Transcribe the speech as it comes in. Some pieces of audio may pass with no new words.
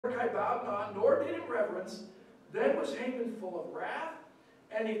Mordecai bowed not, nor did him reverence. Then was Haman full of wrath,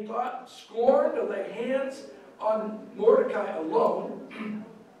 and he thought scorn to lay hands on Mordecai alone,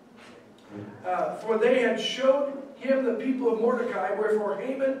 for they had showed him the people of Mordecai, wherefore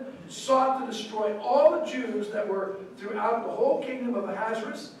Haman sought to destroy all the Jews that were throughout the whole kingdom of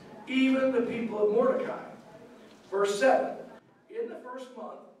Ahasuerus, even the people of Mordecai. Verse 7. In the first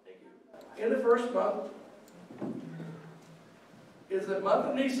month, is the month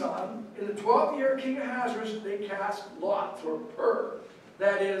of Nisan, in the 12th year of King Ahasuerus, they cast lots, or pur,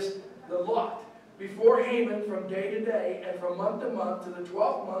 that is, the lot, before Haman from day to day, and from month to month, to the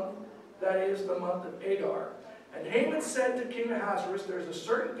 12th month, that is, the month of Adar. And Haman said to King Ahasuerus, there is a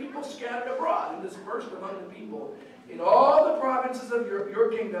certain people scattered abroad, and dispersed among the people, in all the provinces of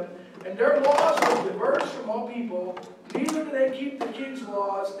your kingdom, and their laws are diverse from all people, neither do they keep the king's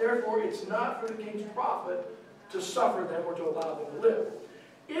laws, therefore it's not for the king's profit to suffer them or to allow them to live.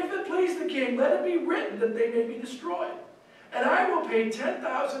 If it please the king, let it be written that they may be destroyed. And I will pay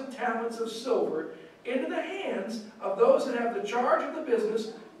 10,000 talents of silver into the hands of those that have the charge of the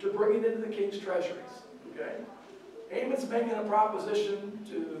business to bring it into the king's treasuries. Okay? Haman's making a proposition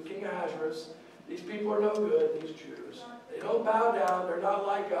to King Ahasuerus. These people are no good, these Jews. They don't bow down, they're not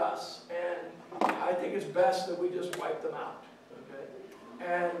like us, and I think it's best that we just wipe them out. Okay?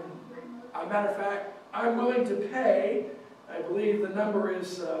 And as a matter of fact, I'm willing to pay, I believe the number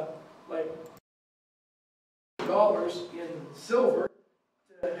is like dollars in silver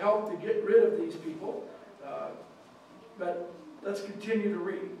to help to get rid of these people. But let's continue to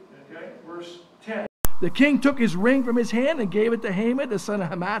read. Okay? Verse 10. The king took his ring from his hand and gave it to Haman, the son of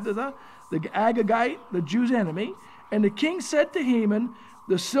Hammedatha, the Agagite, the Jew's enemy. And the king said to Haman,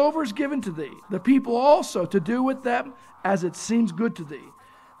 the silver is given to thee, the people also, to do with them as it seems good to thee.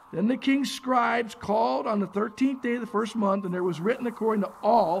 Then the king's scribes called on the 13th day of the first month, and there was written according to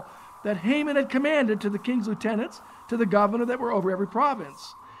all that Haman had commanded to the king's lieutenants, to the governor that were over every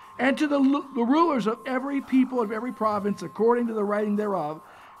province, and to the rulers of every people of every province, according to the writing thereof,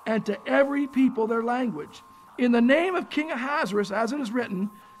 and to every people their language, in the name of King Ahasuerus, as it is written,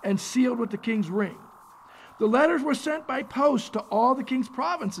 and sealed with the king's ring. The letters were sent by post to all the king's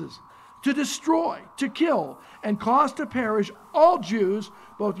provinces, to destroy, to kill, and cause to perish all Jews,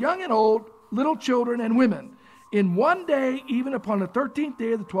 both young and old, little children and women, in one day, even upon the 13th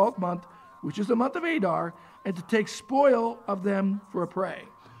day of the 12th month, which is the month of Adar, and to take spoil of them for a prey.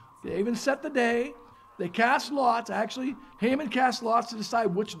 They even set the day. They cast lots. Actually, Haman cast lots to decide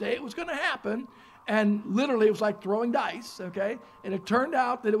which day it was going to happen. And literally, it was like throwing dice, okay? And it turned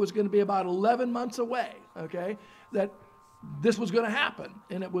out that it was going to be about 11 months away, okay, that this was going to happen.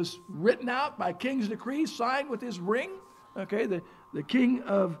 And it was written out by king's decree, signed with his ring, okay, the king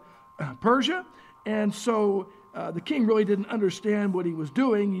of Persia. And so the king really didn't understand what he was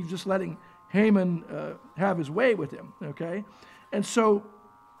doing. He's just letting Haman have his way with him, okay? And so,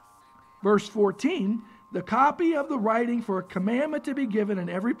 verse 14, the copy of the writing for a commandment to be given in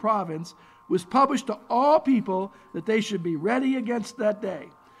every province was published to all people that they should be ready against that day.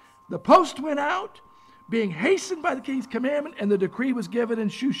 The post went out, being hastened by the king's commandment, and the decree was given in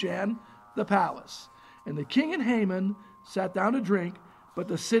Shushan, the palace. And the king and Haman sat down to drink, but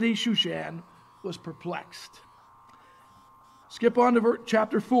the city Shushan was perplexed. Skip on to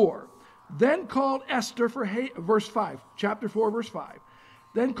chapter 4. Then called Esther for verse 5, chapter 4, verse 5.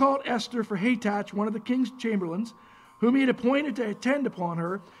 Then called Esther for Hatach, one of the king's chamberlains, whom he had appointed to attend upon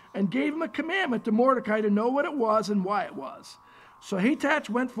her, and gave him a commandment to Mordecai to know what it was and why it was. So Hatach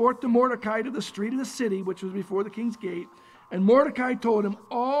went forth to Mordecai to the street of the city, which was before the king's gate, and Mordecai told him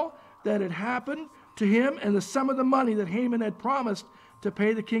all that had happened to him and the sum of the money that Haman had promised to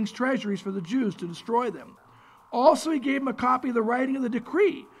pay the king's treasuries for the Jews to destroy them. Also he gave him a copy of the writing of the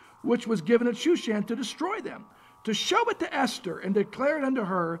decree, which was given at Shushan to destroy them, to show it to Esther and declare it unto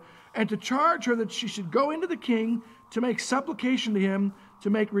her, and to charge her that she should go into the king to make supplication to him, to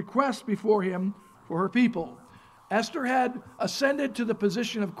make requests before him for her people. Esther had ascended to the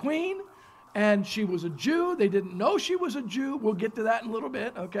position of queen, and she was a Jew. They didn't know she was a Jew. We'll get to that in a little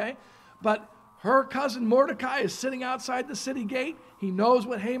bit, okay? But her cousin Mordecai is sitting outside the city gate. He knows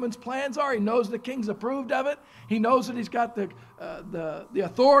what Haman's plans are. He knows the king's approved of it. He knows that he's got the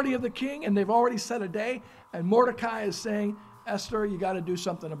authority of the king, and they've already set a day. And Mordecai is saying, Esther, you got to do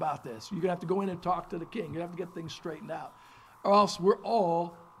something about this. You're going to have to go in and talk to the king. You have to get things straightened out, or else we're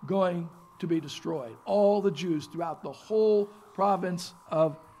all going to be destroyed. All the Jews throughout the whole province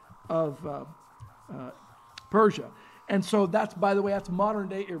of Persia. And so that's, by the way, that's modern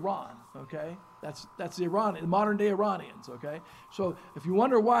day Iran, okay? That's the modern day Iranians, okay? So if you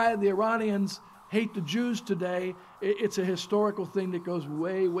wonder why the Iranians hate the Jews today. It's a historical thing that goes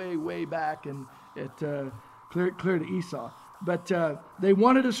way, way, way back and clear to Esau. But they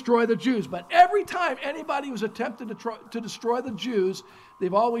want to destroy the Jews. But every time anybody was attempted to destroy the Jews,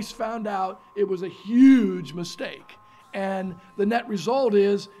 they've always found out it was a huge mistake. And the net result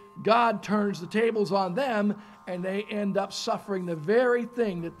is God turns the tables on them, and they end up suffering the very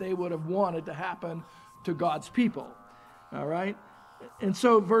thing that they would have wanted to happen to God's people. All right? And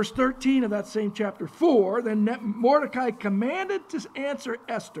so verse 13 of that same chapter 4, then Mordecai commanded to answer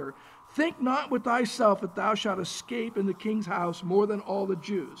Esther, think not with thyself that thou shalt escape in the king's house more than all the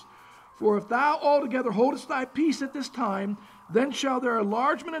Jews. For if thou altogether holdest thy peace at this time, then shall their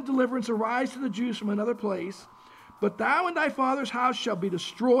enlargement and deliverance arise to the Jews from another place. But thou and thy father's house shall be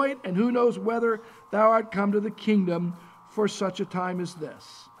destroyed, and who knows whether thou art come to the kingdom for such a time as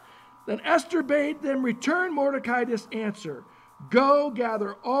this. Then Esther bade them return Mordecai this answer, go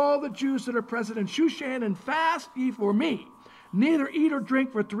gather all the Jews that are present in Shushan, and fast ye for me. Neither eat or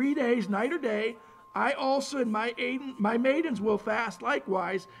drink for 3 days, night or day. I also and my maidens will fast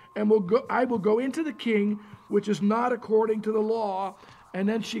likewise, and I will go into the king, which is not according to the law. And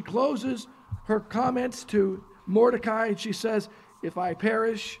then she closes her comments to Mordecai, and she says, if I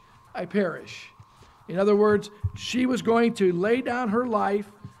perish, I perish. In other words, she was going to lay down her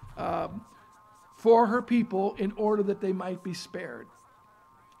life for her people in order that they might be spared.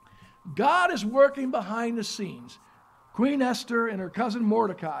 God is working behind the scenes, Queen Esther and her cousin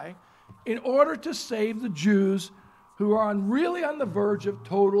Mordecai, in order to save the Jews who are really on the verge of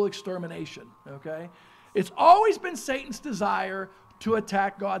total extermination. Okay? It's always been Satan's desire to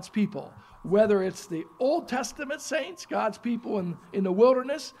attack God's people, whether it's the Old Testament saints, God's people in the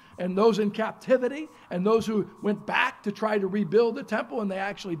wilderness, and those in captivity, and those who went back to try to rebuild the temple, and they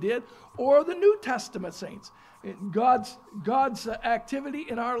actually did, or the New Testament saints. God's activity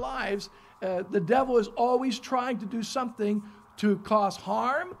in our lives, the devil is always trying to do something to cause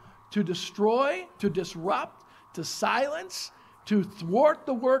harm, to destroy, to disrupt, to silence, to thwart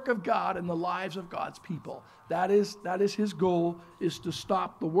the work of God in the lives of God's people. That is his goal, is to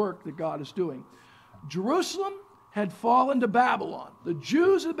stop the work that God is doing. Jerusalem had fallen to Babylon. The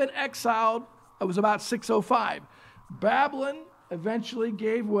Jews had been exiled. It was about 605. Babylon eventually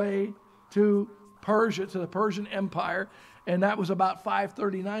gave way to Persia, to the Persian Empire, and that was about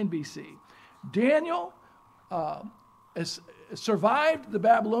 539 BC. Daniel survived the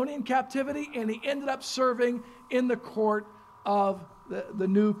Babylonian captivity, and he ended up serving in the court of the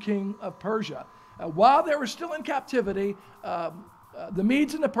new king of Persia. While they were still in captivity, the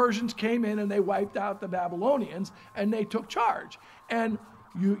Medes and the Persians came in and they wiped out the Babylonians, and they took charge. And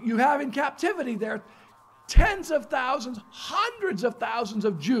you have in captivity there tens of thousands, hundreds of thousands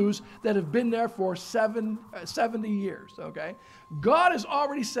of Jews that have been there for 70 years, okay? God has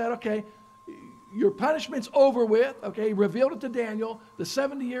already said, okay, your punishment's over with, okay? He revealed it to Daniel. The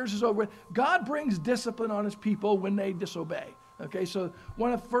 70 years is over with. God brings discipline on his people when they disobey, okay? So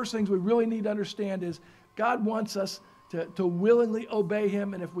one of the first things we really need to understand is God wants us to willingly obey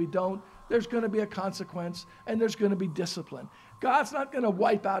him, and if we don't, there's going to be a consequence, and there's going to be discipline. God's not going to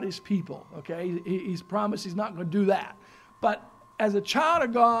wipe out his people, okay? He's promised he's not going to do that. But as a child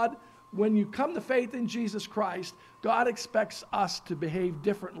of God, when you come to faith in Jesus Christ, God expects us to behave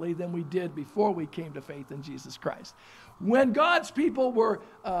differently than we did before we came to faith in Jesus Christ. When God's people were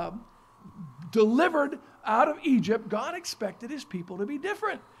delivered out of Egypt, God expected his people to be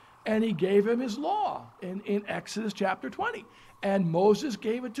different. And he gave him his law in Exodus chapter 20. And Moses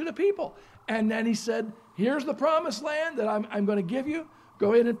gave it to the people. And then he said, here's the promised land that I'm going to give you.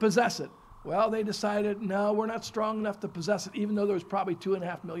 Go in and possess it. Well, they decided, no, we're not strong enough to possess it, even though there was probably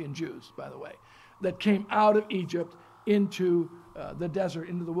 2.5 million Jews, by the way, that came out of Egypt into the desert,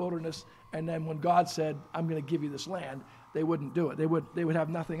 into the wilderness. And then when God said, I'm going to give you this land, they wouldn't do it. They would have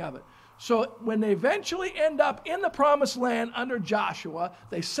nothing of it. So when they eventually end up in the promised land under Joshua,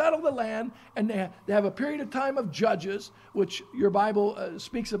 they settle the land, and they have a period of time of judges, which your Bible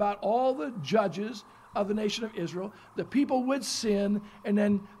speaks about all the judges of the nation of Israel. The people would sin, and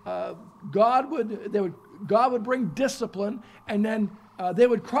then God would bring discipline, and then they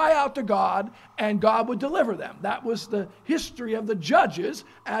would cry out to God, and God would deliver them. That was the history of the judges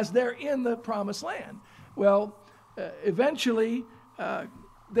as they're in the promised land. Well, eventually,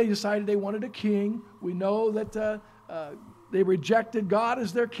 they decided they wanted a king. We know that they rejected God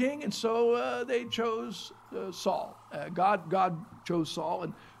as their king, and so they chose Saul. God chose Saul,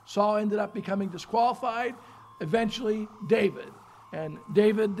 and Saul ended up becoming disqualified. Eventually, David. And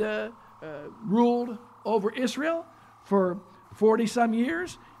David ruled over Israel for 40-some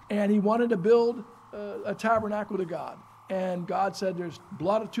years, and he wanted to build a tabernacle to God. and God said, there's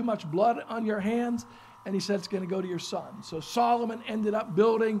too much blood on your hands, and he said it's going to go to your son. So Solomon ended up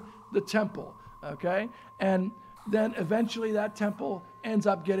building the temple, okay? And then eventually that temple ends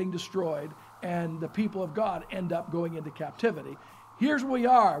up getting destroyed, and the people of God end up going into captivity. Here's where we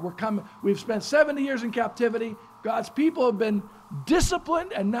are. We've spent 70 years in captivity. God's people have been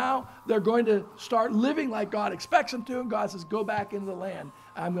disciplined, and now they're going to start living like God expects them to. And God says, go back into the land.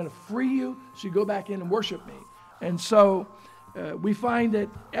 I'm going to free you, so you go back in and worship me. And so we find that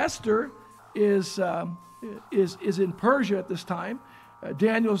Esther is in Persia at this time.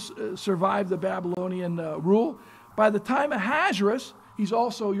 Daniel survived the Babylonian rule. By the time of Ahasuerus, he's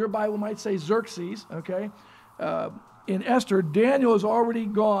also, your Bible might say Xerxes, okay? In Esther, Daniel is already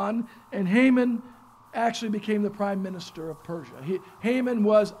gone, and Haman actually became the prime minister of Persia. Haman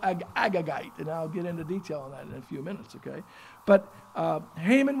was Agagite, and I'll get into detail on that in a few minutes, okay? But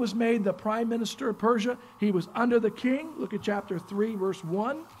Haman was made the prime minister of Persia. He was under the king. Look at chapter 3, verse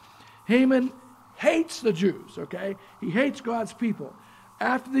 1. Haman hates the Jews, okay? He hates God's people.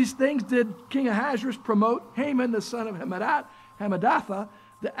 After these things did King Ahasuerus promote Haman, the son of Hammedatha,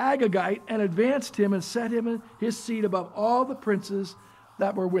 the Agagite, and advanced him and set him in his seat above all the princes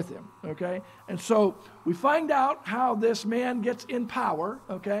that were with him, okay? And so we find out how this man gets in power,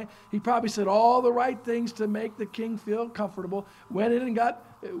 okay? He probably said all the right things to make the king feel comfortable, went in and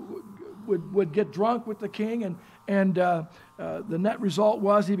would get drunk with the king, and the net result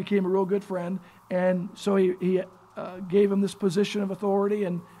was he became a real good friend, and so he gave him this position of authority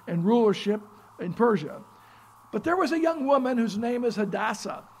and rulership in Persia. But there was a young woman whose name is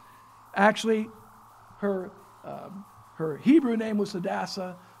Hadassah. Actually, her Hebrew name was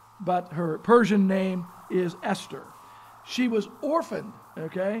Hadassah, but her Persian name is Esther. She was orphaned,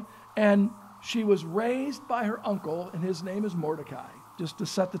 okay? And she was raised by her uncle, and his name is Mordecai, just to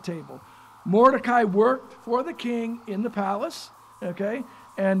set the table. Mordecai worked for the king in the palace, okay?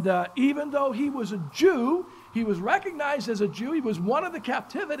 And even though he was a Jew, he was recognized as a Jew. He was one of the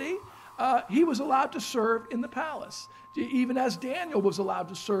captivity. He was allowed to serve in the palace, even as Daniel was allowed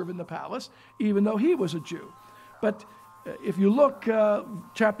to serve in the palace, even though he was a Jew. But if you look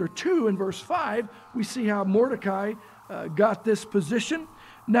chapter 2 and verse 5, we see how Mordecai got this position.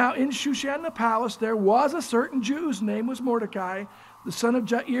 Now in Shushan the palace there was a certain Jew whose name was Mordecai, the son of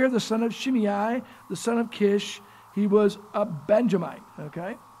Jair, the son of Shimei, the son of Kish. He was a Benjamite,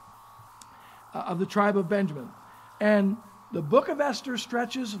 okay, of the tribe of Benjamin. And the book of Esther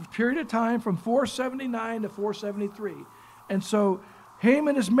stretches a period of time from 479 to 473. And so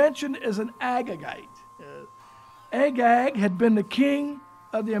Haman is mentioned as an Agagite. Agag had been the king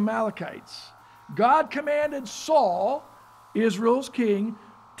of the Amalekites. God commanded Saul, Israel's king,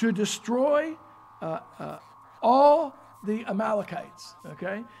 to destroy all the Amalekites,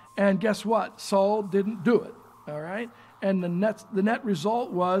 okay? And guess what? Saul didn't do it, all right? And the net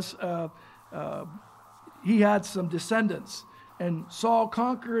result was he had some descendants. And Saul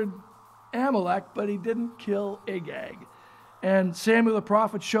conquered Amalek, but he didn't kill Agag. And Samuel the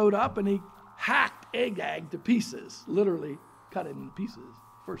prophet showed up, and he hacked Agag to pieces, literally cut it into pieces,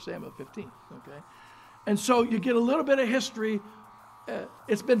 1 Samuel 15, okay? And so you get a little bit of history.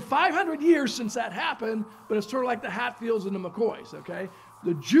 It's been 500 years since that happened, but it's sort of like the Hatfields and the McCoys, okay?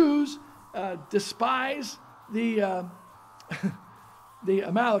 The Jews despise the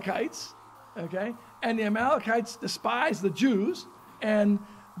Amalekites, okay? And the Amalekites despise the Jews, and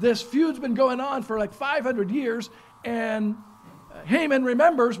this feud's been going on for like 500 years, and Haman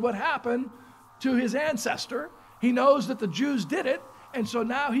remembers what happened to his ancestor. He knows that the Jews did it, and so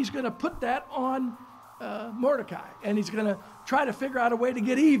now he's going to put that on Mordecai, and he's going to try to figure out a way to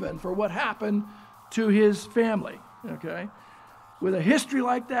get even for what happened to his family, okay? With a history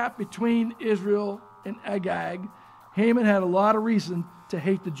like that between Israel and Agag, Haman had a lot of reason to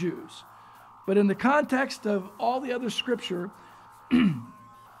hate the Jews. But in the context of all the other scripture,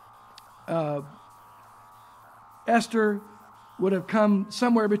 Esther would have come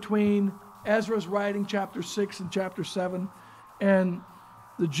somewhere between Ezra's writing, chapter 6 and chapter 7, and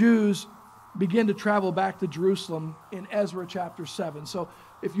the Jews begin to travel back to Jerusalem in Ezra chapter 7. So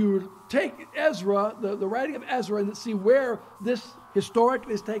if you take Ezra, the writing of Ezra, and see where this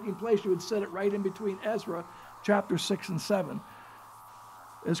historically is taking place, you would set it right in between Ezra chapter 6 and 7.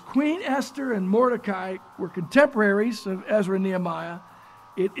 As Queen Esther and Mordecai were contemporaries of Ezra and Nehemiah,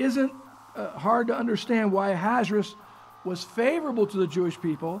 it isn't hard to understand why Ahasuerus was favorable to the Jewish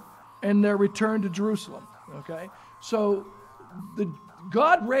people and their return to Jerusalem, okay? So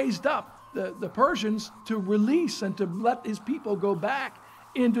God raised up the Persians to release and to let his people go back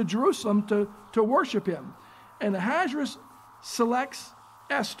into Jerusalem to worship him. And Ahasuerus selects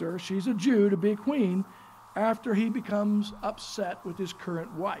Esther, she's a Jew, to be queen, after he becomes upset with his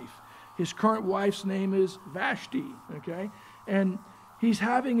current wife. His current wife's name is Vashti, okay? And he's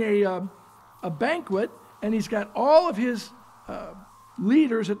having a banquet, and he's got all of his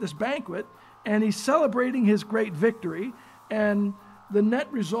leaders at this banquet, and he's celebrating his great victory. And the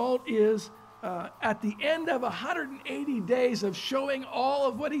net result is at the end of 180 days of showing all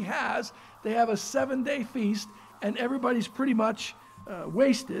of what he has, they have a 7-day feast, and everybody's pretty much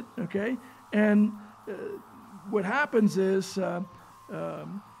wasted, okay? And what happens is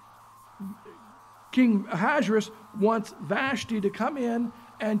King Ahasuerus wants Vashti to come in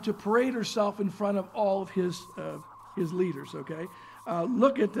and to parade herself in front of all of his leaders, okay?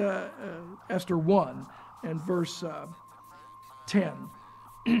 Look at Esther 1 and verse 10.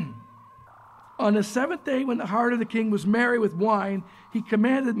 On the 7th day, when the heart of the king was merry with wine, he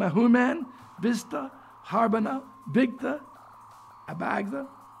commanded Mehuman, Biztha, Harbana, Bigtha, Abagtha,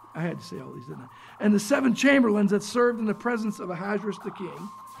 I had to say all these, didn't I? And the 7 chamberlains that served in the presence of Ahasuerus the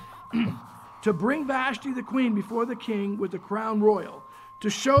king, to bring Vashti the queen before the king with the crown royal, to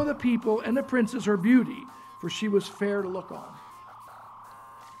show the people and the princes her beauty, for she was fair to look on.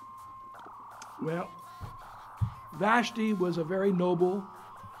 Well, Vashti was a very noble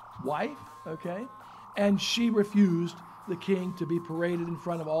wife, okay? And she refused the king to be paraded in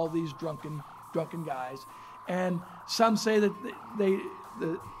front of all these drunken guys. And some say that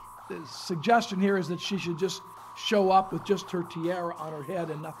the suggestion here is that she should just show up with just her tiara on her head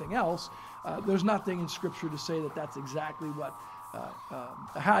and nothing else. There's nothing in Scripture to say that that's exactly what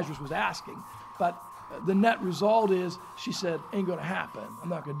Ahasuerus was asking. But the net result is she said, ain't going to happen. I'm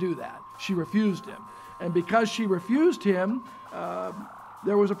not going to do that. She refused him. And because she refused him,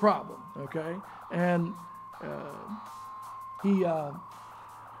 there was a problem, okay? And he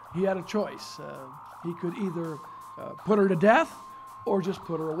had a choice. He could either put her to death or just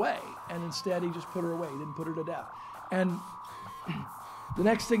put her away. And instead, he just put her away. He didn't put her to death. And the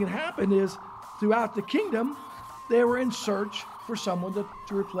next thing that happened is, throughout the kingdom, they were in search for someone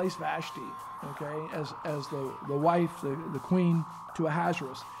to replace Vashti, okay, as the wife, the queen to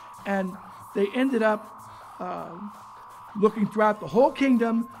Ahasuerus. And they ended up looking throughout the whole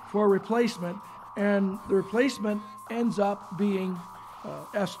kingdom for a replacement, and the replacement ends up being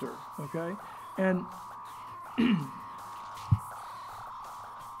Esther, okay? And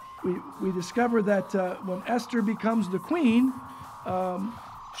we discover that when Esther becomes the queen,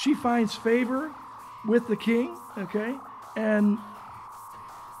 she finds favor with the king, okay? And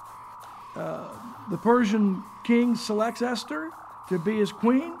the Persian king selects Esther to be his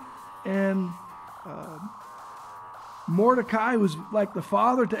queen, and Mordecai, who's like the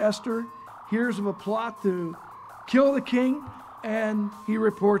father to Esther, hears of a plot to kill the king, and he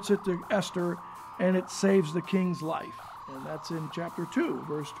reports it to Esther, and it saves the king's life. And that's in chapter 2,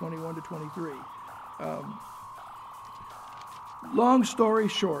 verse 21 to 23. Long story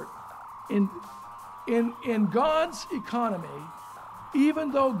short, in God's economy,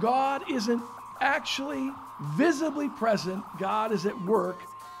 even though God isn't actually visibly present, God is at work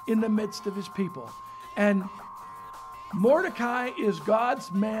in the midst of his people. And Mordecai is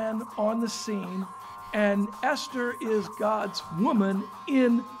God's man on the scene, and Esther is God's woman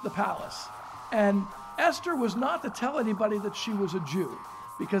in the palace. And Esther was not to tell anybody that she was a Jew,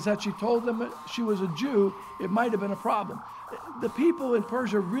 because had she told them that she was a Jew, it might have been a problem. The people in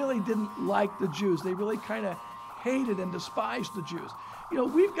Persia really didn't like the Jews. They really kind of hated and despised the Jews. You know,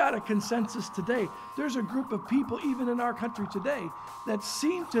 we've got a consensus today. There's a group of people, even in our country today, that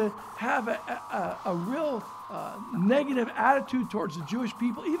seem to have a real negative attitude towards the Jewish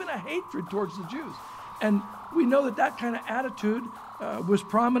people, even a hatred towards the Jews. And we know that that kind of attitude was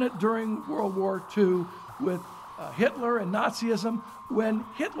prominent during World War II with Hitler and Nazism, when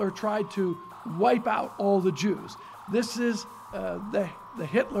Hitler tried to wipe out all the Jews. This is the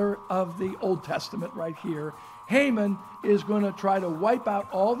Hitler of the Old Testament right here. Haman is going to try to wipe out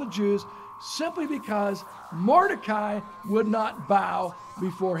all the Jews simply because Mordecai would not bow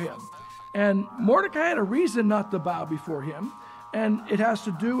before him. And Mordecai had a reason not to bow before him, and it has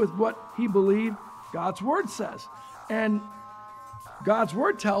to do with what he believed God's word says. And God's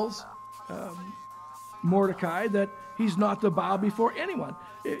word tells Mordecai that he's not to bow before anyone.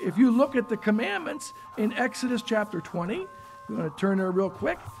 If you look at the commandments in Exodus chapter 20, I'm going to turn there real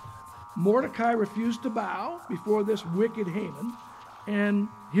quick. Mordecai refused to bow before this wicked Haman, and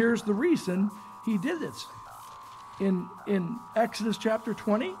here's the reason he did this. In Exodus chapter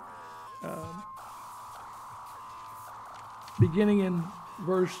 20, beginning in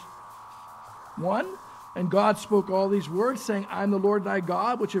verse 1, And God spoke all these words, saying, I am the Lord thy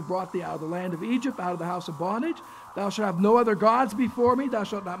God, which have brought thee out of the land of Egypt, out of the house of bondage. Thou shalt have no other gods before me. Thou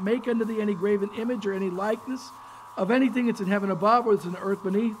shalt not make unto thee any graven image or any likeness of anything that's in heaven above, or that's in the earth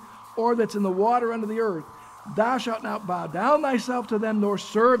beneath, or that's in the water under the earth. Thou shalt not bow down thyself to them, nor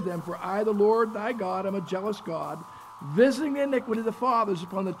serve them, for I, the Lord thy God, am a jealous God, visiting the iniquity of the fathers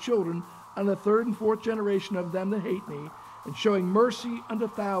upon the children, and the third and fourth generation of them that hate me, and showing mercy unto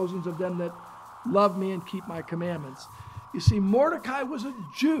thousands of them that love me and keep my commandments. You see, Mordecai was a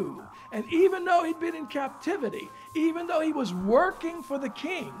Jew, and even though he'd been in captivity, even though he was working for the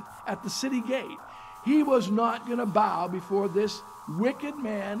king at the city gate, he was not going to bow before this wicked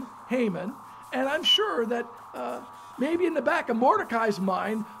man, Haman. And I'm sure that maybe in the back of Mordecai's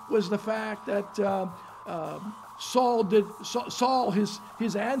mind was the fact that Saul,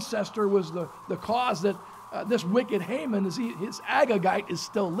 his ancestor, was the cause that this wicked Haman, his Agagite, is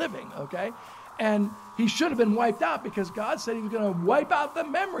still living, okay? And he should have been wiped out, because God said he was going to wipe out the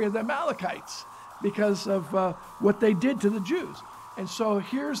memory of the Amalekites because of what they did to the Jews. And so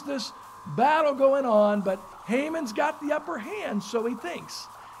here's this battle going on, but Haman's got the upper hand, so he thinks.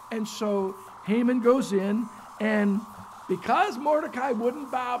 And so Haman goes in, and because Mordecai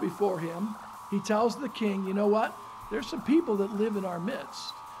wouldn't bow before him, he tells the king, you know what? There's some people that live in our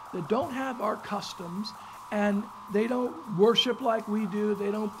midst that don't have our customs, and they don't worship like we do.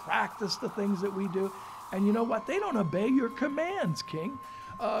 They don't practice the things that we do. And you know what? They don't obey your commands, king.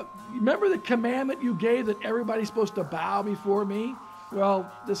 Remember the commandment you gave that everybody's supposed to bow before me?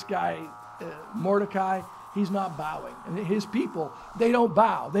 Well, this guy, Mordecai, he's not bowing. And his people, they don't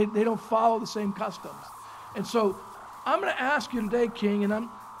bow. They don't follow the same customs. And so I'm going to ask you today, king, and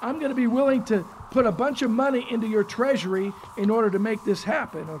I'm going to be willing to put a bunch of money into your treasury in order to make this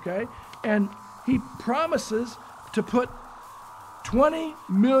happen, okay? And he promises to put $20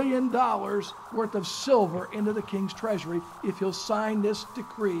 million worth of silver into the king's treasury if he'll sign this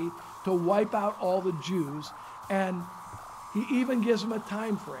decree to wipe out all the Jews. And he even gives him a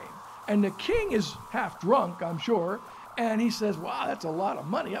time frame. And the king is half drunk, I'm sure, and he says, wow, that's a lot of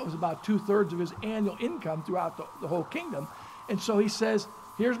money. That was about 2/3 of his annual income throughout the whole kingdom. And so he says,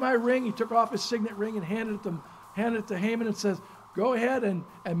 here's my ring. He took off his signet ring and handed it to Haman and says, go ahead and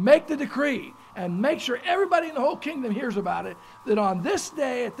make the decree and make sure everybody in the whole kingdom hears about it, that on this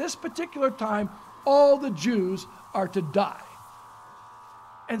day, at this particular time, all the Jews are to die.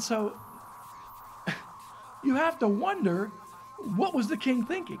 And so you have to wonder, what was the king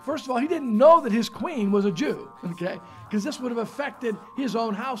thinking? First of all, he didn't know that his queen was a Jew, okay? Because this would have affected his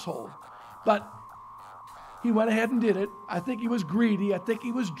own household. But he went ahead and did it. I think he was greedy. I think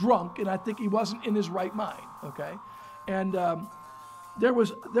he was drunk, and I think he wasn't in his right mind, okay? And there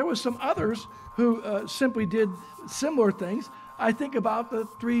was some others who simply did similar things. I think about the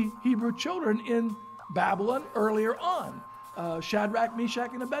 3 Hebrew children in Babylon earlier on, Shadrach,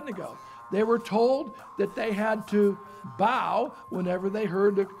 Meshach, and Abednego. They were told that they had to bow whenever they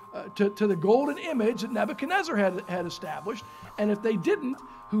heard to the golden image that Nebuchadnezzar had established. And if they didn't,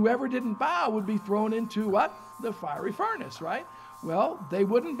 whoever didn't bow would be thrown into what? The fiery furnace, right? Well, they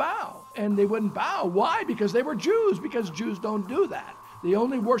wouldn't bow. And they wouldn't bow. Why? Because they were Jews, because Jews don't do that. They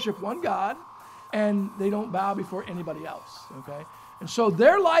only worship one God, and they don't bow before anybody else, okay? And so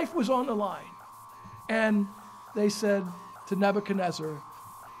their life was on the line. And they said to Nebuchadnezzar,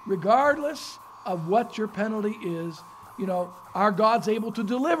 regardless of what your penalty is, you know, our God's able to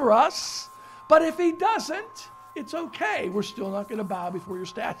deliver us, but if he doesn't, it's okay. We're still not going to bow before your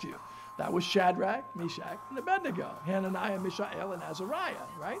statue. That was Shadrach, Meshach, and Abednego, Hananiah, Mishael, and Azariah,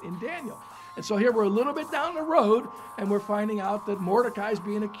 right, in Daniel. And so here we're a little bit down the road, and we're finding out that Mordecai's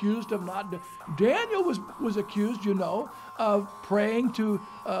being accused of not... Daniel was accused, you know, of praying to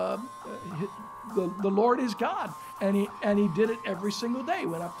the Lord his God. And he did it every single day. He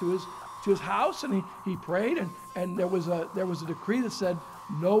went up to his house, and he prayed, and there was a decree that said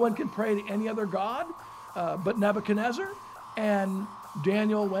no one can pray to any other God but Nebuchadnezzar. And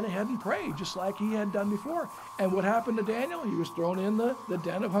Daniel went ahead and prayed just like he had done before. And what happened to Daniel? He was thrown in the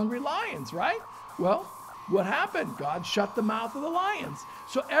den of hungry lions, right? Well, what happened? God shut the mouth of the lions.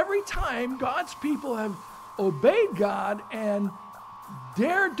 So every time God's people have obeyed God and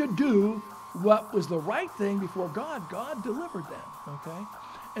dared to do what was the right thing before God, God delivered them, okay?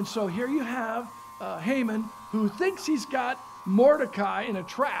 And so here you have Haman, who thinks he's got Mordecai in a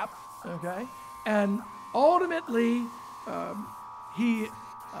trap, okay? And ultimately, he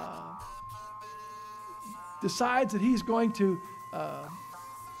decides that he's going to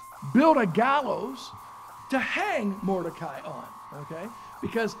build a gallows to hang Mordecai on, okay?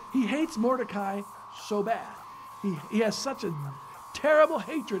 Because he hates Mordecai so bad. He has such a terrible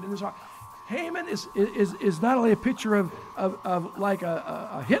hatred in his heart. Haman is not only a picture of like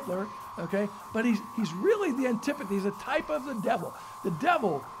a Hitler, okay, but he's really the antipathy. He's a type of the devil. The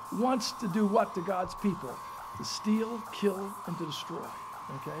devil wants to do what to God's people? To steal, kill, and to destroy.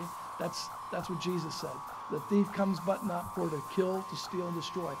 Okay, that's what Jesus said. The thief comes but not for to kill, to steal, and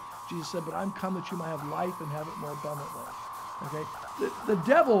destroy. Jesus said, but I'm come that you might have life and have it more abundantly. Okay, the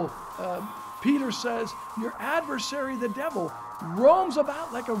devil, Peter says, your adversary, the devil, roams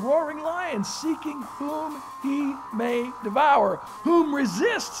about like a roaring lion, seeking whom he may devour, whom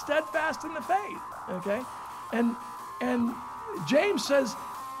resist steadfast in the faith. Okay, and James says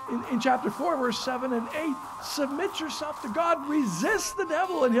in chapter 4, verse 7 and 8, submit yourself to God, resist the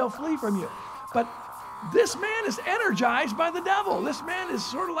devil, and he'll flee from you. But this man is energized by the devil. This man is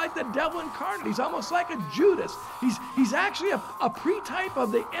sort of like the devil incarnate. He's almost like a Judas. He's actually a pre-type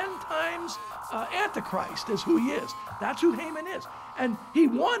of the end times Antichrist is who he is. That's who Haman is. And he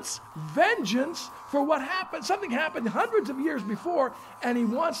wants vengeance for what happened. Something happened hundreds of years before, and he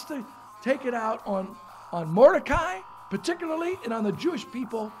wants to take it out on Mordecai, particularly, and on the Jewish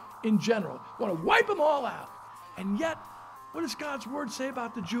people in general. Want to wipe them all out. And yet, what does God's word say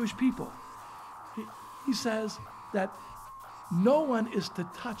about the Jewish people? He says that no one is to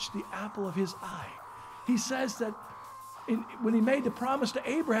touch the apple of his eye. He says that when he made the promise to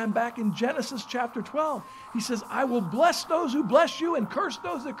Abraham back in Genesis chapter 12, he says, I will bless those who bless you and curse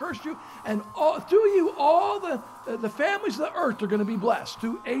those that curse you. And through you, all the families of the earth are going to be blessed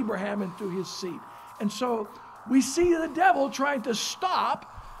through Abraham and through his seed. And so we see the devil trying to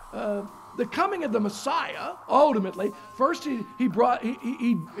stop the coming of the Messiah. Ultimately, first he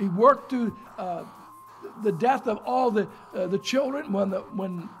worked through the death of all the children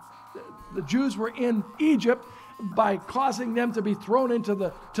when the Jews were in Egypt, by causing them to be thrown into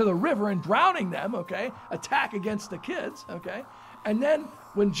the river and drowning them. Okay, attack against the kids. Okay, and then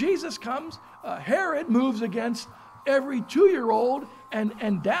when Jesus comes, Herod moves against every 2-year-old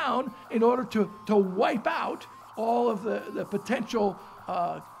and down in order to wipe out all of the potential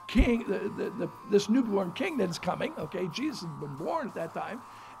king, this newborn king that is coming. Okay, Jesus had been born at that time,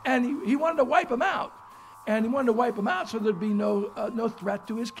 and he wanted to wipe them out. And he wanted to wipe them out so there'd be no threat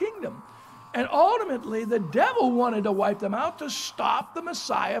to his kingdom. And ultimately, the devil wanted to wipe them out to stop the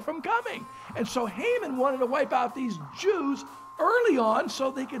Messiah from coming. And so Haman wanted to wipe out these Jews early on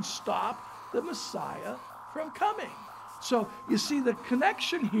so they could stop the Messiah from coming. So you see the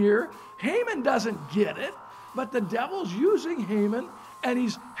connection here. Haman doesn't get it, but the devil's using Haman, and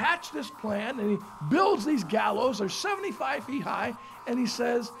he's hatched this plan, and he builds these gallows. They're 75 feet high, and he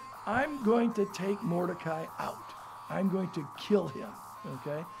says, I'm going to take Mordecai out. I'm going to kill him,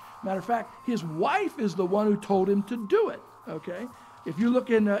 okay? Matter of fact, his wife is the one who told him to do it, okay? If you look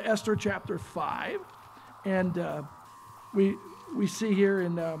in Esther chapter 5, and we see here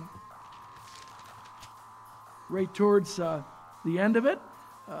in right towards the end of it,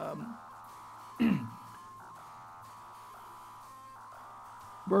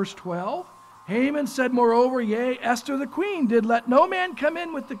 verse 12, Haman said, moreover, yea, Esther the queen did let no man come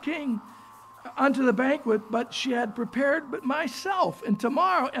in with the king unto the banquet, but she had prepared but myself, and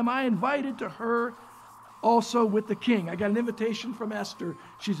tomorrow am I invited to her also with the king. I got an invitation from Esther.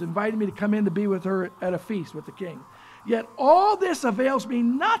 She's invited me to come in to be with her at a feast with the king. Yet all this avails me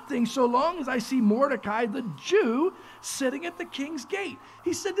nothing so long as I see Mordecai the Jew sitting at the king's gate.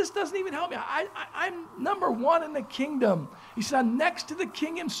 He said, this doesn't even help me. I'm number one in the kingdom. He said, I'm next to the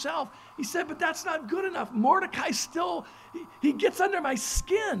king himself. He said, but that's not good enough. Mordecai still, he gets under my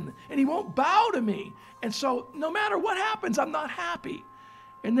skin and he won't bow to me. And so no matter what happens, I'm not happy.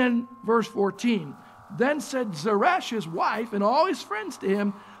 And then verse 14, then said Zeresh, his wife, and all his friends to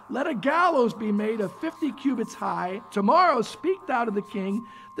him, let a gallows be made of 50 cubits high. Tomorrow speak thou to the king,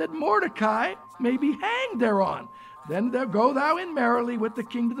 that Mordecai may be hanged thereon. Then go thou in merrily with the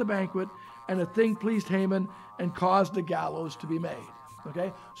king to the banquet. And the thing pleased Haman, and caused the gallows to be made.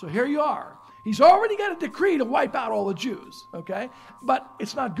 Okay, so here you are. He's already got a decree to wipe out all the Jews. Okay, but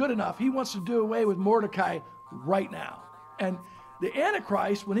it's not good enough. He wants to do away with Mordecai right now. And the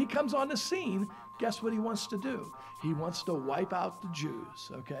Antichrist, when he comes on the scene, guess what he wants to do? He wants to wipe out the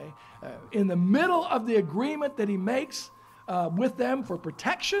Jews, okay? In the middle of the agreement that he makes with them for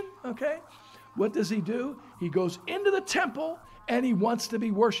protection, okay? What does he do? He goes into the temple and he wants to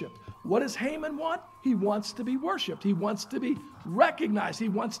be worshiped. What does Haman want? He wants to be worshiped. He wants to be recognized. He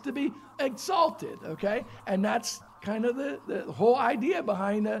wants to be exalted, okay? And that's kind of the whole idea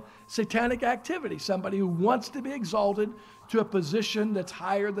behind satanic activity. Somebody who wants to be exalted to a position that's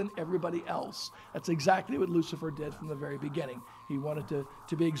higher than everybody else. That's exactly what Lucifer did from the very beginning. He wanted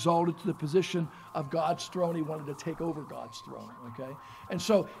to be exalted to the position of God's throne. He wanted to take over God's throne, okay? And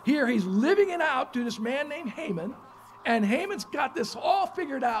so here he's living it out to this man named Haman. And Haman's got this all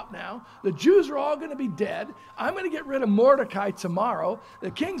figured out now. The Jews are all going to be dead. I'm going to get rid of Mordecai tomorrow.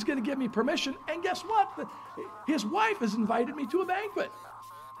 The king's going to give me permission. And guess what? His wife has invited me to a banquet.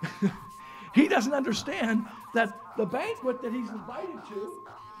 He doesn't understand that the banquet that he's invited to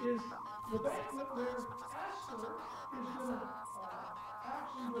is the banquet where Esther is going to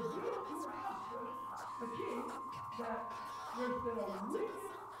actually reveal to her husband, the king, that there's been a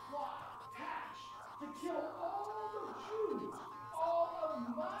wicked plot hatched to kill all the Jews, all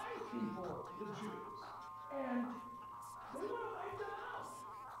of my people, the Jews. And they want to wipe them out.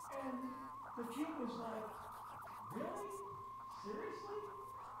 And the king is like, really? Seriously?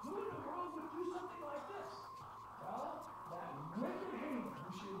 Who in the world would do something like this? Well, that wicked Haman who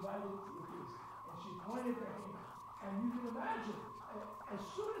she invited to the feast, and she pointed to Haman. And you can imagine, as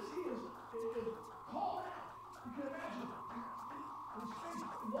soon as he is called out, you can imagine his face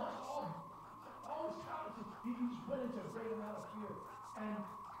lost all his countenance. He just went into a great amount of fear.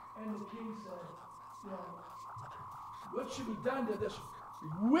 And the king said, you know, what should be done to this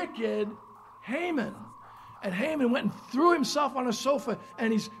wicked Haman? And Haman went and threw himself on a sofa,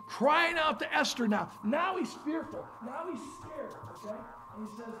 and he's crying out to Esther now. Now he's fearful. Now he's scared, okay? And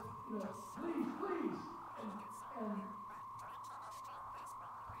he says, you know, please, please. And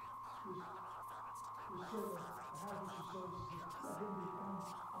his servant, the house which he serves, let him become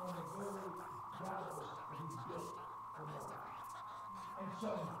on the very gallows that he's built for Mordecai. And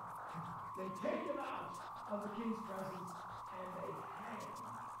so they take him out of the king's presence, and they hang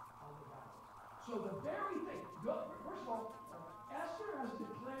him on the gallows. So the very thing, first of all, Esther has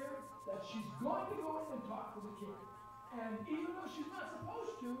declared that she's going to go in and talk to the king. And even though she's not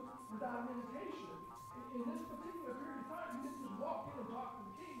supposed to without an invitation, in this particular period of time, you didn't just walk in and talk to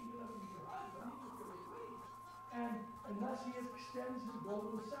the king, even though he's your husband, he's your queen. And unless he extends his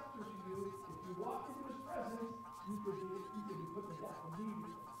golden scepter to you, if you walk into his presence, you could be put to death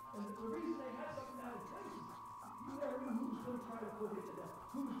immediately. And the reason they had something out of place is you never knew who was going to try to put him to death,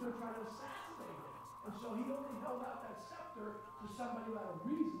 who was going to try to assassinate him. And so he only held out that scepter to somebody who had a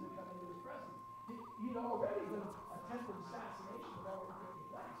reason to come into his presence. He'd already been attempted assassination had already taken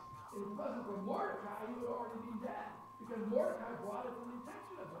place. If it wasn't for Mordecai, he would already be dead, because Mordecai brought it to the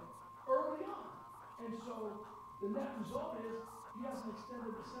attention of him early on. And so the net result is he hasn't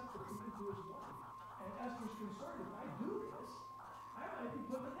extended the scepter even to his wife. And Esther's concerned, if I do this, I might be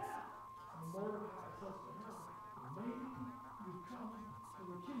put to death. And Mordecai says to her, maybe you've come to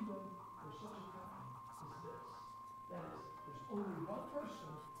the kingdom for such a time as this. That is, there's only one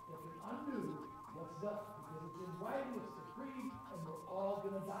person that can undo what's done, because it's in writing, it's decreed, and we're all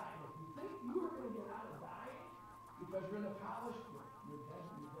going to die. And if you think you are going to get out of dying because you're in the palace, you're dead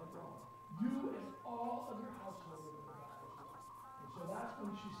wrong. You and all of your household are going to die as well. And so that's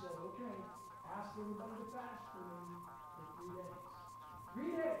when she said, okay, ask everybody to fast for me for 3 days.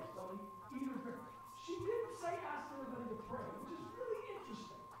 3 days, don't eat or drink. She didn't say ask everybody to pray, which is really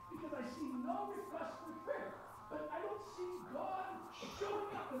interesting, because I see no request for prayer. But I don't see God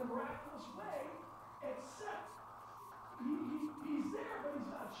showing up in a miraculous way, except he's there, but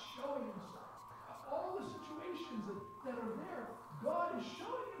he's not showing himself. All the situations that are there, God is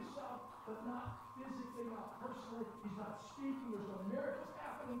showing himself, but not physically, not personally. He's not speaking. There's no miracles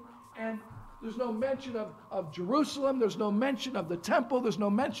happening. And there's no mention of Jerusalem. There's no mention of the temple. There's no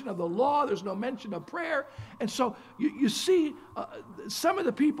mention of the law. There's no mention of prayer. And so you see some of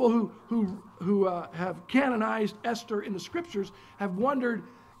the people who have canonized Esther in the scriptures have wondered,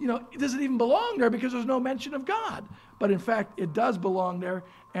 you know, does it even belong there, because there's no mention of God? But in fact, it does belong there.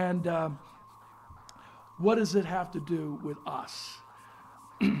 And what does it have to do with us?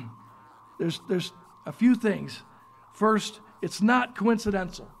 There's a few things. First, it's not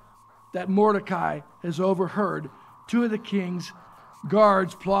coincidental that Mordecai has overheard 2 of the king's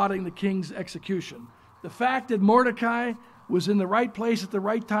guards plotting the king's execution. The fact that Mordecai was in the right place at the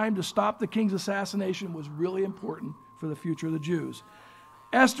right time to stop the king's assassination was really important for the future of the Jews.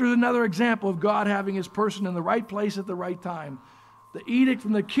 Esther is another example of God having his person in the right place at the right time. The edict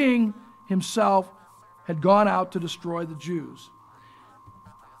from the king himself had gone out to destroy the Jews.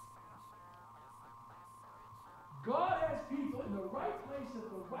 God has people in the right place at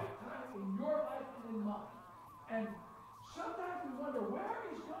the right time in your life and in mine. And sometimes we wonder, where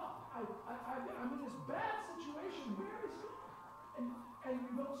is God? I'm in this bad situation. Where is God? And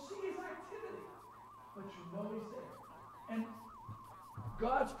you don't see his activity. but you know he's there. And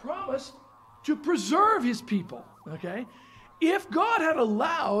God's promised to preserve his people, okay? If God had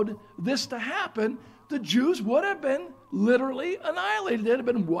allowed this to happen, the Jews would have been literally annihilated. They'd have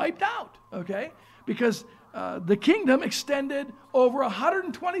been wiped out, okay? Because the kingdom extended over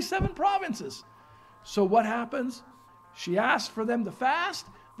 127 provinces. So what happens? She asks for them to fast.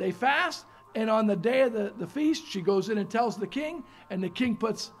 They fast. And on the day of the feast, she goes in and tells the king. And the king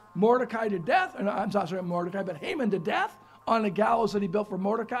puts Mordecai to death. Or no, I'm sorry, Mordecai, but Haman to death on the gallows that he built for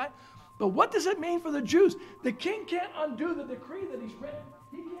Mordecai. But what does it mean for the Jews? The king can't undo the decree that he's written.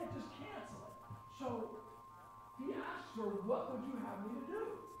 He can't just cancel it. So he asks her, what would you have me to do?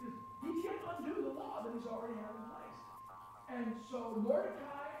 Because he can't undo the law that he's already had in place. And so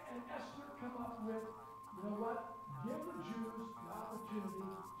Mordecai and Esther come up with, you know what? Give the Jews the opportunity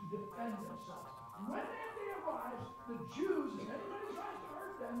to defend themselves. When that day arrives, the Jews, if anybody tries to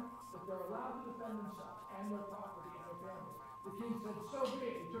hurt them, that they're allowed to defend themselves and their property and their family. The king said, so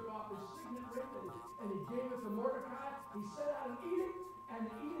be it. He took off his signet ring and he gave it to Mordecai. He sent out an edict, and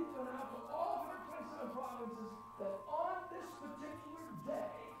the edict went out to all 127 provinces that on this particular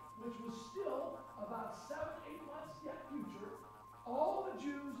day, which was still about 7-8 months yet future, all the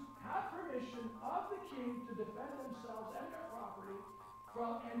Jews have permission of the king to defend themselves and their property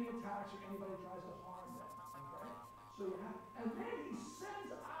from any attacks or anybody tries to harm them. Okay? So you have, and then he sends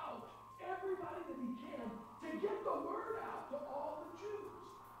out everybody that he can to get the word out to all the Jews.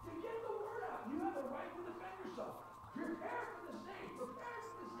 To get the word out. You have the right to defend yourself. Prepare for this day. Prepare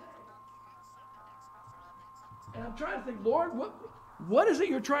for this day. And I'm trying to think, Lord, what is it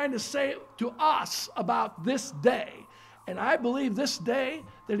you're trying to say to us about this day? And I believe this day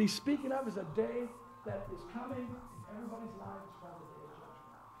that he's speaking of is a day that is coming in everybody's lives called the day of judgment.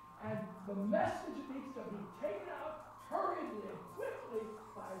 And the message needs to be taken out hurriedly and quickly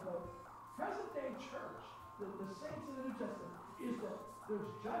by the present day church, the saints in the New Testament, is that there's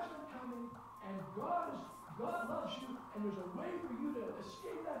judgment coming, and God loves you, and there's a way for you to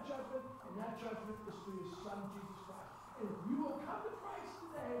escape that judgment, and that judgment is through his Son, Jesus Christ. And if you will come to Christ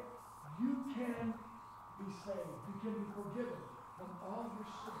today, you can be saved. You can be forgiven from all your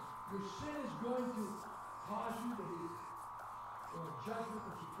sin. Your sin is going to cause you to be in a judgment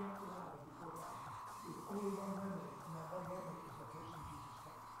that you can't get out of before God. There's only one remedy, and that one remedy is the person of Jesus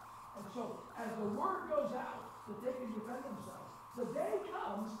Christ. And so, as the word goes out that they can defend themselves, the day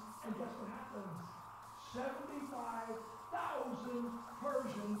comes, and guess what happens? 75,000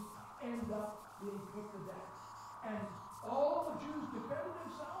 Persians end up being put to death. And all the Jews defended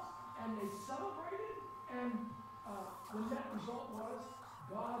themselves, and they celebrated, and the net result was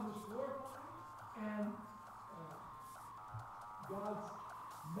God was glorified, and God's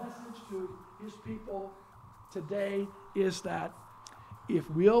message to his people today is that if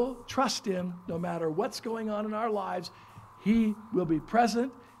we'll trust him, no matter what's going on in our lives, he will be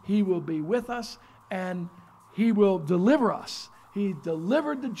present, he will be with us, and he will deliver us. He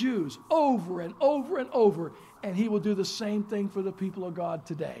delivered the Jews over and over and over, and he will do the same thing for the people of God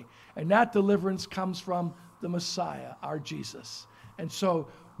today. And that deliverance comes from the Messiah, our Jesus. And so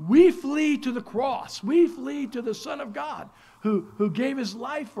we flee to the cross. We flee to the Son of God who gave his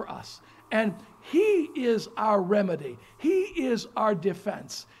life for us. And he is our remedy. He is our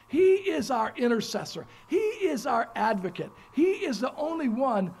defense. He is our intercessor. He is our advocate. He is the only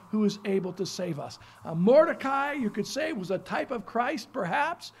one who is able to save us. Mordecai, you could say, was a type of Christ,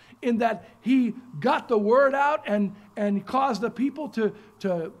 perhaps, in that he got the word out and caused the people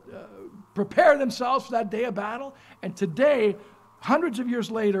to prepare themselves for that day of battle. And today, hundreds of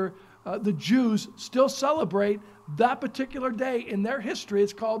years later, the Jews still celebrate that particular day in their history.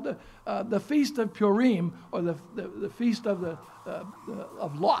 It's called the Feast of Purim, or the Feast of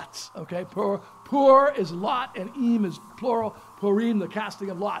lots. Okay, Pur is lot, and Im is plural. Purim, the casting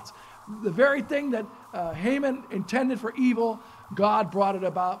of lots. The very thing that Haman intended for evil, God brought it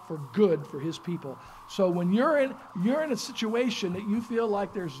about for good for his people. So when you're in a situation that you feel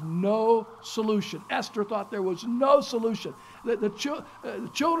like there's no solution, Esther thought there was no solution. The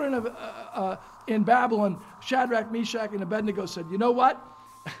children of in Babylon, Shadrach, Meshach, and Abednego said, you know what?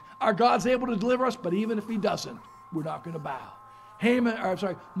 Our God's able to deliver us, but even if he doesn't, we're not going to bow.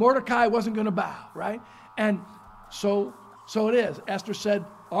 Mordecai wasn't going to bow, right? And so it is. Esther said,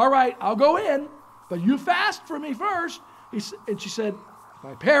 all right, I'll go in, but you fast for me first. And she said, if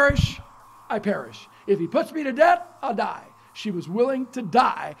I perish, I perish. If he puts me to death, I'll die. She was willing to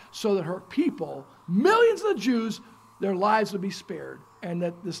die so that her people, millions of the Jews, their lives would be spared and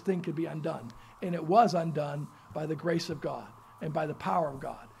that this thing could be undone. And it was undone by the grace of God and by the power of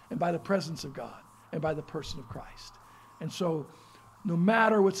God and by the presence of God and by the person of Christ. And so No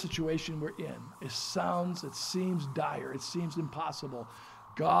matter what situation we're in, it seems dire, it seems impossible.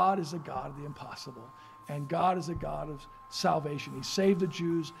 God is a God of the impossible, and God is a God of salvation. He saved the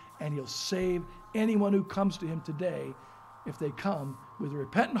Jews, and he'll save anyone who comes to him today if they come with a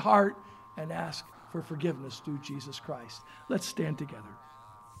repentant heart and ask for forgiveness through Jesus Christ. Let's stand together.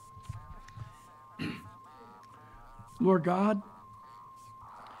 Lord God,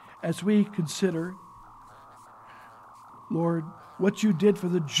 as we consider, Lord, what you did for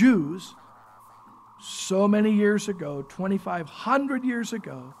the Jews so many years ago, 2,500 years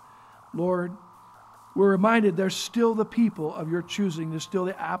ago, Lord, we're reminded they're still the people of your choosing. They're still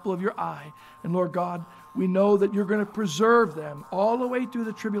the apple of your eye. And Lord God, we know that you're going to preserve them all the way through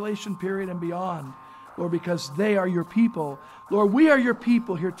the tribulation period and beyond, Lord, because they are your people. Lord, we are your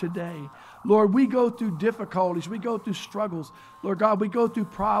people here today. Lord, we go through difficulties. We go through struggles. Lord God, we go through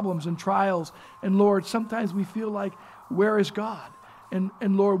problems and trials. And Lord, sometimes we feel like, where is God? And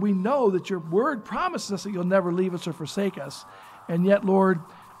Lord, we know that your word promises us that you'll never leave us or forsake us. And yet, Lord,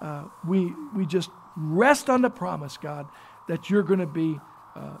 we just rest on the promise, God, that you're going to be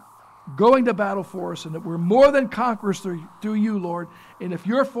going to battle for us and that we're more than conquerors through you, Lord. And if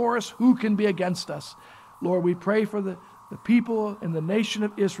you're for us, who can be against us? Lord, we pray for the people in the nation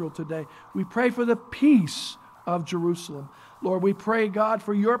of Israel today. We pray for the peace of Jerusalem. Lord, we pray, God,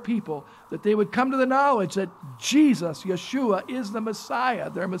 for your people, that they would come to the knowledge that Jesus, Yeshua, is the Messiah,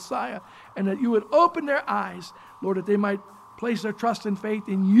 their Messiah, and that you would open their eyes, Lord, that they might place their trust and faith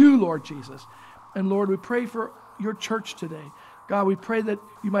in you, Lord Jesus. And Lord, we pray for your church today. God, we pray that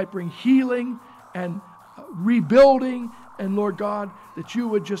you might bring healing and rebuilding, and Lord God, that you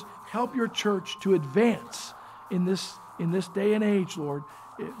would just help your church to advance in this day and age, Lord,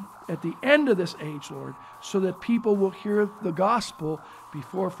 at the end of this age, Lord, so that people will hear the gospel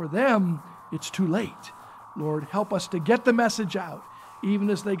before for them it's too late. Lord, help us to get the message out, even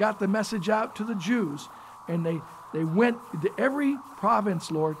as they got the message out to the Jews, and they went to every province,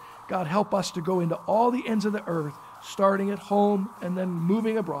 Lord. God, help us to go into all the ends of the earth, starting at home and then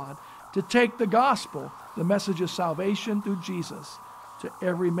moving abroad, to take the gospel, the message of salvation through Jesus, to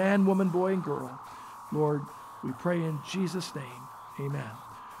every man, woman, boy, and girl. Lord, we pray in Jesus' name. Amen.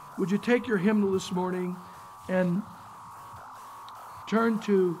 Would you take your hymnal this morning and turn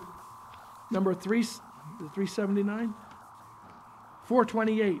to number 379?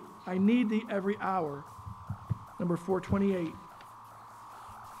 428. I need thee every hour. Number 428.